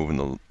super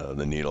moving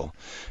the needle.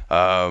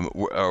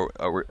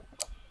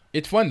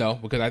 It's fun though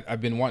because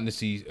I've been wanting to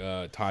see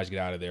Taj get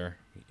out of there.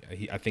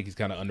 I think he's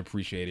kind of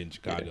underappreciated in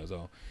Chicago,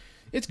 so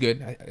it's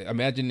good.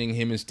 Imagining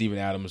him and Steven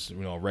Adams,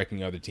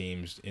 wrecking other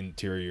teams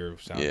interior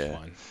sounds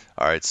fun.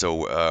 All right,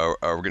 so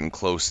we're getting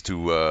close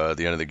to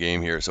the end of the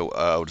game here, so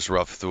I'll just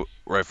rifle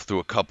through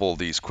a couple of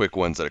these quick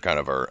ones that are kind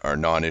of are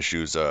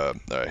non-issues.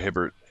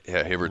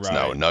 Hibbert's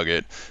now a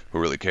Nugget. Who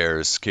really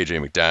cares?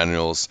 KJ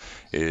McDaniels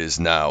is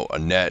now a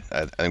Net.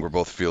 I think we're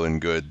both feeling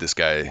good. This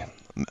guy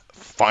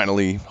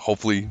finally,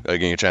 hopefully,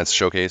 getting a chance to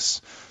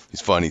showcase.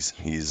 He's fun. He's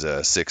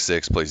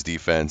 6'6", plays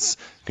defense,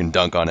 can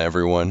dunk on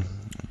everyone.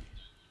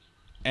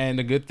 And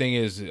the good thing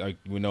is,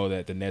 we know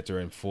that the Nets are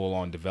in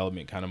full-on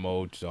development kind of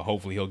mode, so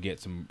hopefully he'll get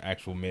some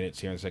actual minutes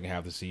here in the second half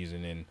of the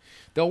season, and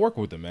they'll work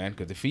with him, man.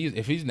 Because if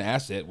he's an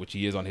asset, which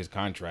he is on his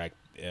contract,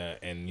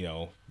 and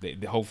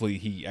hopefully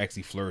he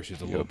actually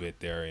flourishes a little bit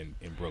there in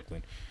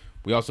Brooklyn.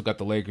 We also got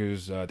the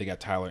Lakers. They got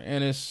Tyler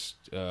Ennis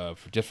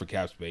just for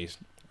cap space.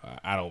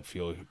 I don't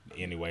feel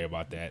any way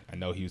about that. I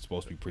know he was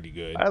supposed to be pretty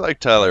good. I like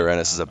Tyler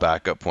Ennis as a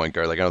backup point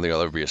guard. Like I don't think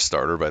he'll ever be a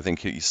starter, but I think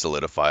he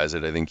solidifies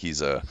it. I think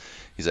he's a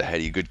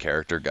heady, good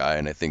character guy,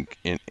 and I think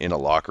in a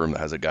locker room that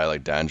has a guy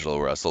like D'Angelo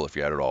Russell, if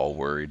you had it all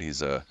worried,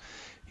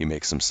 he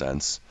makes some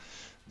sense.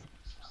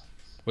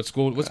 What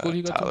school do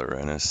you go to? Tyler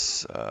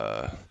Ennis.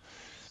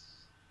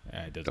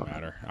 It doesn't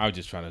matter. I was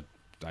just trying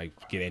to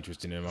get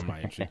interested in him. I'm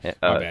not interested.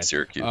 My bad.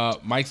 Syracuse.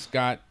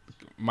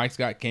 Mike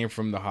Scott came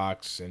from the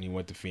Hawks and he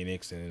went to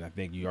Phoenix, and I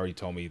think you already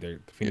told me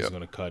Phoenix is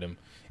going to cut him.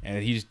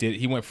 And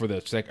he went for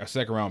a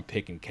second round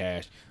pick in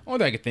cash. Only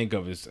thing I could think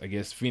of is I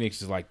guess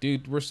Phoenix is like,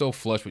 dude, we're so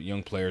flush with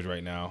young players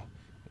right now.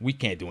 We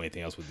can't do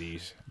anything else with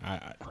these.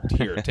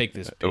 Here, take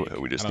this pick.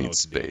 We just need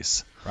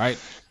space, right?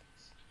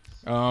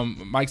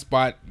 Mike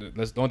Spot. The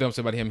only thing I'll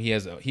say about him, he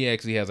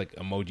actually has like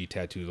emoji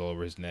tattoos all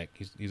over his neck.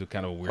 He's a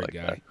kind of a weird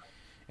guy, that.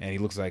 And he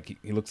looks like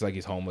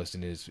he's homeless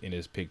in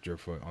his picture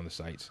on the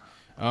sites.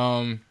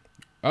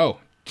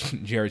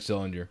 Jared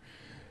Sullinger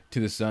to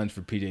the Suns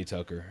for PJ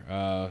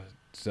Tucker.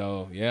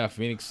 So yeah,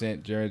 Phoenix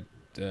sent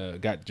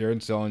got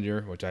Jared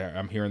Sullinger, which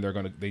I'm hearing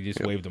they just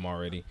waived him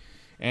already,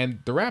 and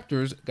the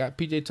Raptors got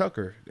PJ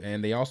Tucker,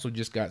 and they also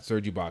just got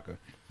Serge Ibaka.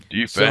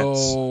 Defense.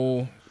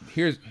 So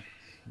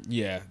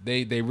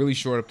they really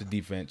shored up the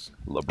defense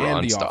LeBron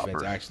and the stopper.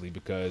 offense actually,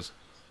 because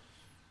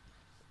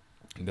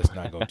let's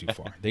not go too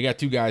far. They got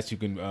two guys who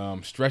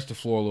can stretch the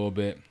floor a little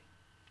bit,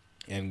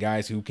 and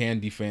guys who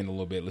can defend a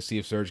little bit. Let's see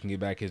if Serge can get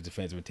back his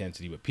defensive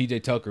intensity. But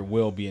PJ Tucker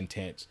will be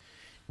intense.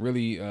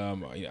 Really,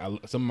 some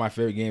of my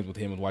favorite games with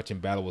him was watching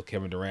him battle with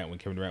Kevin Durant when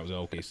Kevin Durant was in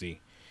OKC.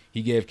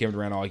 He gave Kevin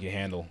Durant all he could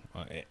handle,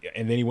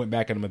 and then he went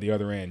back at him at the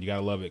other end. You got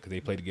to love it because they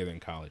played together in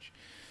college.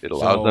 It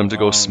allowed them So to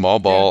go small yeah,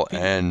 ball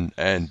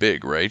and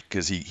big, right?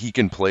 Because he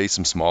can play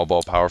some small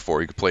ball power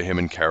forward. You can play him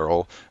and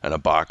Carroll and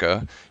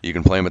Ibaka. You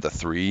can play him at the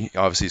three.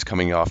 Obviously, he's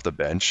coming off the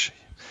bench.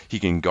 He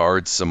can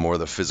guard some more of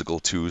the physical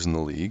twos in the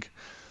league.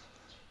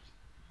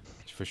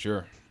 for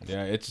sure.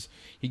 Yeah, it's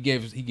he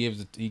gives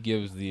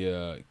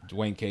the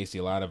Dwayne Casey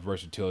a lot of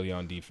versatility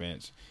on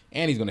defense,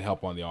 and he's going to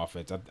help on the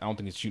offense. I don't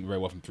think he's shooting very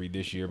well from three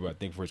this year, but I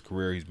think for his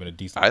career he's been a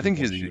decent I three think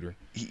point shooter.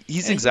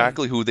 he's And he,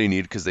 exactly who they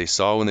need because they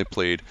saw when they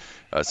played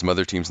some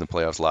other teams in the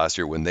playoffs last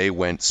year when they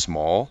went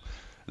small,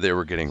 they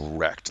were getting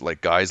wrecked.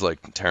 Like guys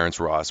like Terrence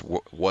Ross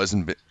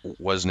wasn't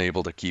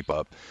able to keep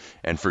up,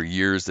 and for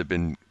years they've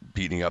been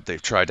beating up.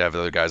 They've tried to have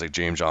other guys like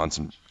James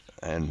Johnson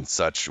and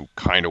such who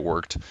kind of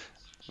worked.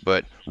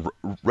 But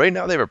right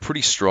now they have a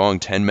pretty strong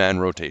 10-man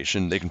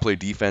rotation. They can play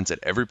defense at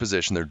every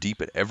position. They're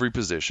deep at every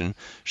position.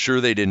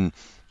 Sure, they didn't.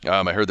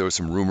 I heard there was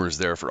some rumors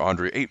there for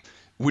Andre. Hey,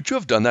 would you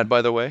have done that,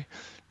 by the way?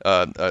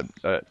 Just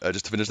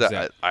to finish what's that,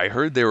 that? I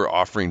heard they were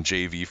offering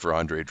JV for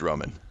Andre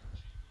Drummond.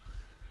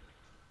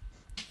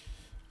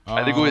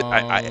 I think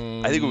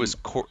it was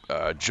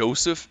Um,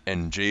 Joseph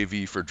and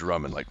JV for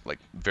Drummond, like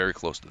very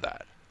close to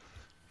that.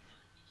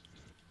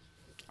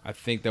 I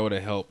think that would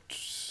have helped.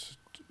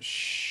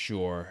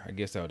 Sure, I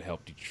guess that would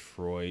help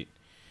Detroit.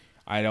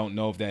 I don't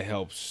know if that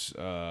helps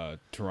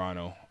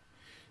Toronto.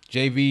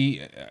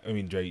 JV, I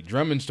mean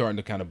Drummond's starting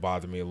to kind of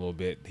bother me a little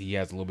bit. He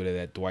has a little bit of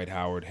that Dwight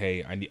Howard.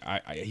 Hey,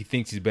 he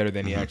thinks he's better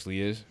than he Hmm.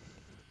 actually is,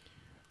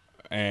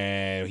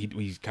 and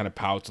he kind of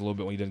pouts a little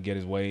bit when he doesn't get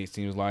his way. It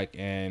seems like,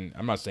 and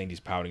I'm not saying he's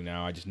pouting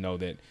now. I just know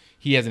that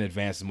he hasn't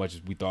advanced as much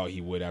as we thought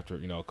he would after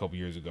a couple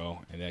years ago,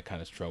 and that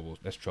kind of trouble.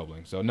 That's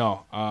troubling. So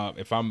no,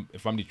 if I'm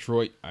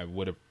Detroit, I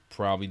would have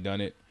probably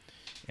done it,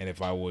 and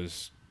if I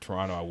was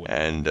Toronto, I wouldn't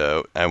have done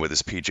it. And with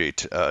this PJ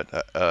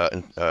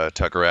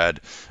Tucker ad,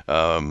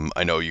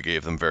 I know you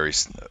gave them very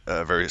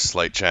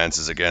slight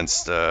chances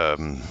against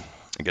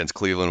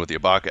Cleveland with the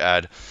Ibaka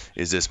ad.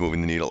 Is this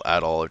moving the needle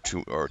at all,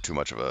 or too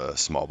much of a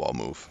small ball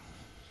move?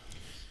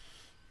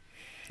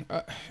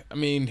 I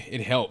mean,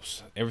 it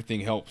helps.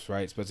 Everything helps,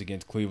 right? Especially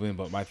against Cleveland.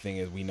 But my thing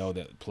is, we know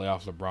that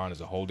playoffs LeBron is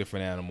a whole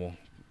different animal.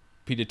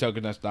 PJ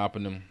Tucker's not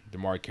stopping him.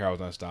 DeMar Carroll's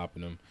not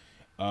stopping him.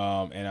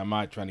 And I'm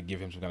not trying to give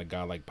him some kind of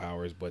godlike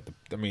powers, but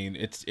I mean,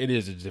 it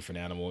is a different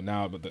animal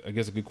now. But I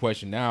guess a good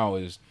question now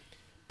is,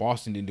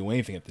 Boston didn't do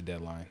anything at the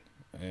deadline,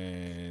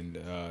 and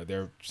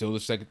they're still the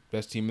second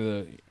best team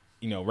of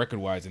the, record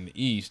wise in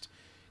the East.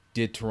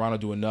 Did Toronto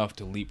do enough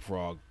to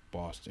leapfrog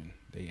Boston?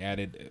 They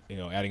added,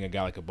 adding a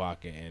guy like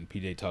Ibaka and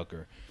PJ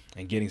Tucker,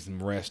 and getting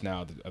some rest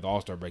now at the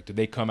All Star break. Did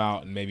they come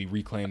out and maybe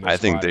reclaim their I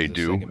think spot they as the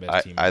do. second best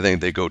I, team in I the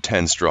think they East? go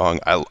 10 strong.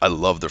 I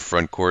love the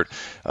front court.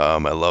 I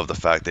love the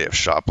fact they have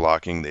shot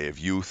blocking. They have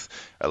youth.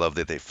 I love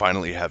that they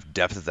finally have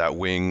depth at that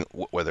wing,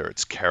 whether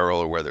it's Carroll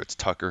or whether it's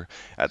Tucker.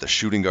 At the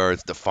shooting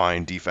guards,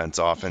 define defense,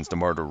 offense.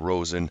 DeMar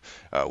DeRozan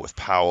with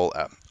Powell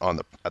at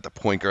the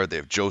point guard. They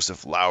have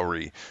Joseph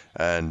Lowry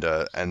and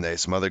they have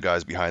some other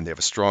guys behind. They have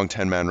a strong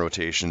 10-man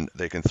rotation.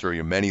 They can throw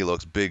you many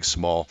looks, big,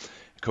 small.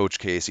 Coach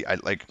Casey,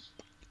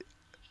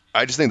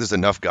 I just think there's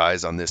enough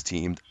guys on this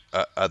team.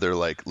 They're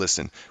like,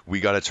 listen, we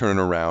got to turn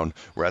it around.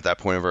 We're at that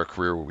point of our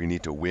career where we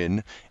need to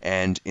win.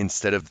 And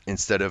instead of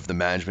the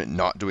management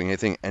not doing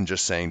anything and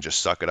just saying just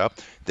suck it up,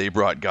 they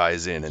brought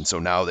guys in, and so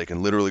now they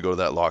can literally go to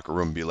that locker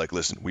room and be like,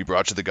 listen, we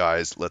brought you the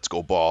guys. Let's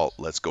go ball.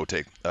 Let's go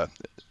take.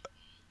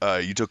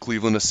 You took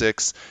Cleveland to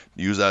six.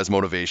 Use that as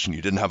motivation.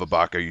 You didn't have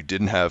Ibaka. You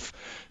didn't have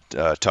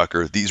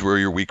Tucker. These were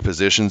your weak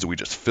positions. We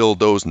just filled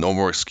those. No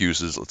more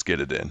excuses. Let's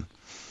get it in.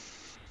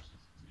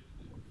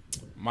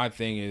 My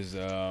thing is,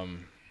 I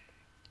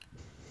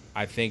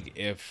think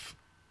if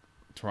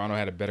Toronto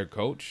had a better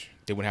coach,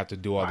 they wouldn't have to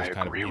do all I this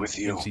kind of agree with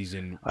you.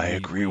 in-season I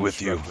agree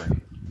with you.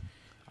 restructuring.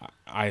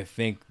 I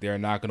think they're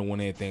not going to win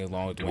anything as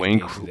long as Dwayne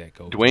Dwayne Casey's that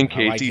coach. Dwayne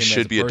I like Casey him as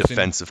should a be a person.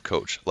 defensive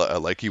coach,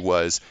 like he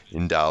was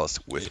in Dallas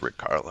with Rick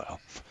Carlisle.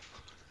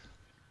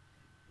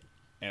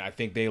 And I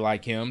think they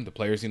like him. The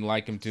players seem to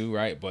like him too,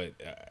 right? But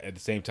at the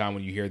same time,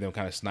 when you hear them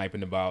kind of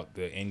sniping about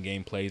the end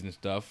game plays and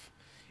stuff,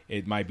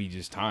 it might be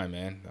just time,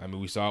 man. I mean,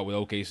 we saw it with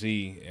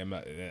OKC. And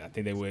I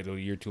think they waited a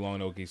year too long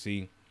in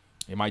OKC.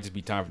 It might just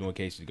be time for Dwayne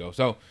Casey to go.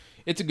 So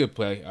it's a good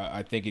play.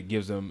 I think it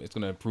gives them. It's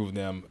going to improve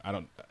them.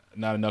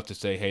 Not enough to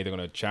say, hey, they're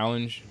going to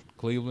challenge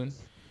Cleveland,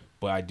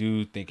 but I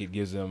do think it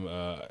gives them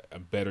a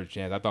better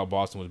chance. I thought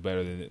Boston was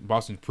better than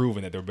Boston's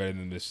proven that they're better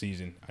than this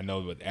season. I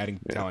know, but adding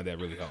Yeah. talent that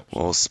really helps.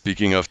 Well,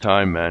 speaking of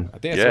time, man. I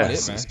think that's about it,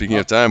 Yes. man. Speaking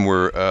Oh, of time,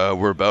 we're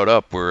about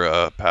up.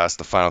 We're past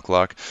the final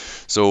clock.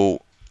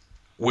 So,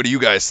 what do you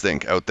guys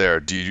think out there?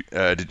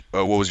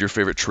 What was your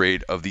favorite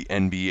trade of the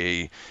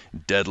NBA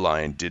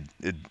deadline?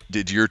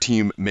 Did your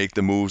team make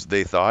the moves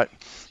they thought?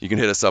 You can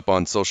hit us up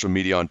on social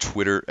media on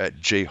Twitter at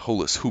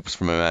jholishoops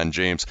for my man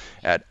James,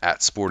 at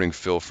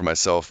sportingphil for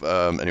myself.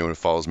 Anyone who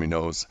follows me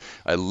knows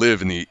I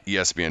live in the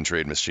ESPN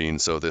trade machine,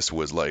 so this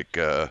was like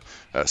a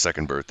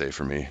second birthday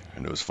for me,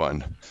 and it was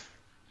fun.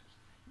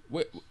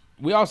 we,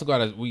 we also got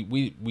to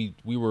we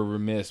were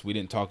remiss. We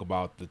didn't talk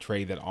about the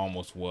trade that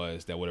almost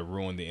was that would have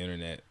ruined the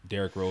internet.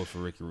 Derrick Rose for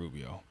Ricky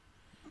Rubio.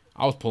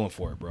 I was pulling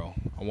for it, bro.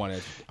 I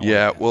wanted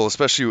Yeah, that. well,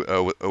 especially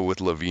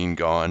with Levine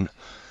gone,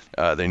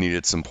 they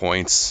needed some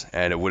points,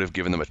 and it would have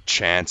given them a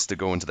chance to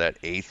go into that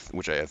eighth,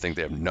 which I think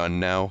they have none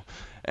now,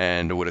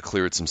 and it would have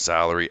cleared some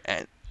salary.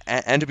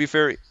 And to be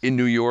fair, in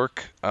New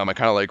York, I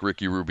kind of like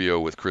Ricky Rubio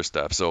with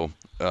Kristaps, so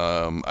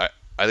I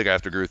think I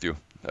have to agree with you.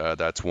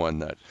 That's one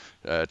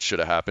that should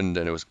have happened,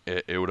 and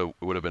it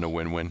would have been a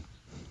win-win.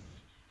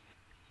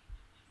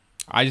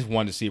 I just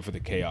wanted to see it for the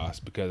chaos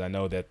because I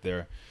know that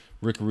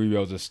Rick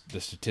Rubio's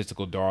the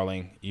statistical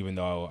darling, even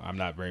though I'm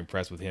not very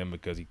impressed with him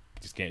because he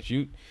just can't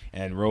shoot.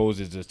 And Rose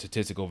is the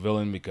statistical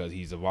villain because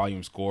he's a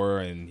volume scorer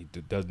and he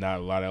does not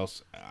a lot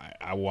else.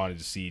 I wanted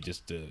to see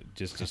just to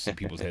see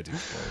people's heads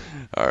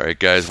explode. All right,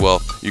 guys.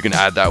 Well, you can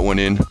add that one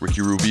in.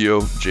 Ricky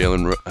Rubio,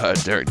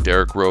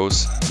 Derek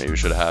Rose. Maybe it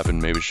should have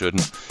happened. Maybe it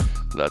shouldn't.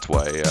 That's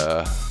why.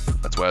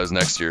 That's why it was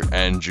next year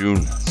and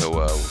June. So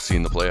we'll see you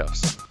in the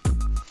playoffs.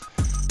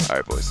 All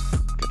right, boys.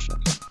 Catch you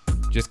next.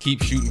 Just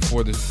keep shooting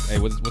for the. Hey,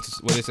 what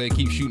they say?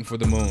 Keep shooting for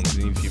the moon.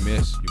 And if you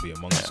miss, you'll be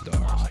among the stars.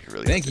 Oh, you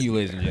really Thank did. you,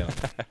 ladies and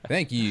gentlemen.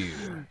 Thank you.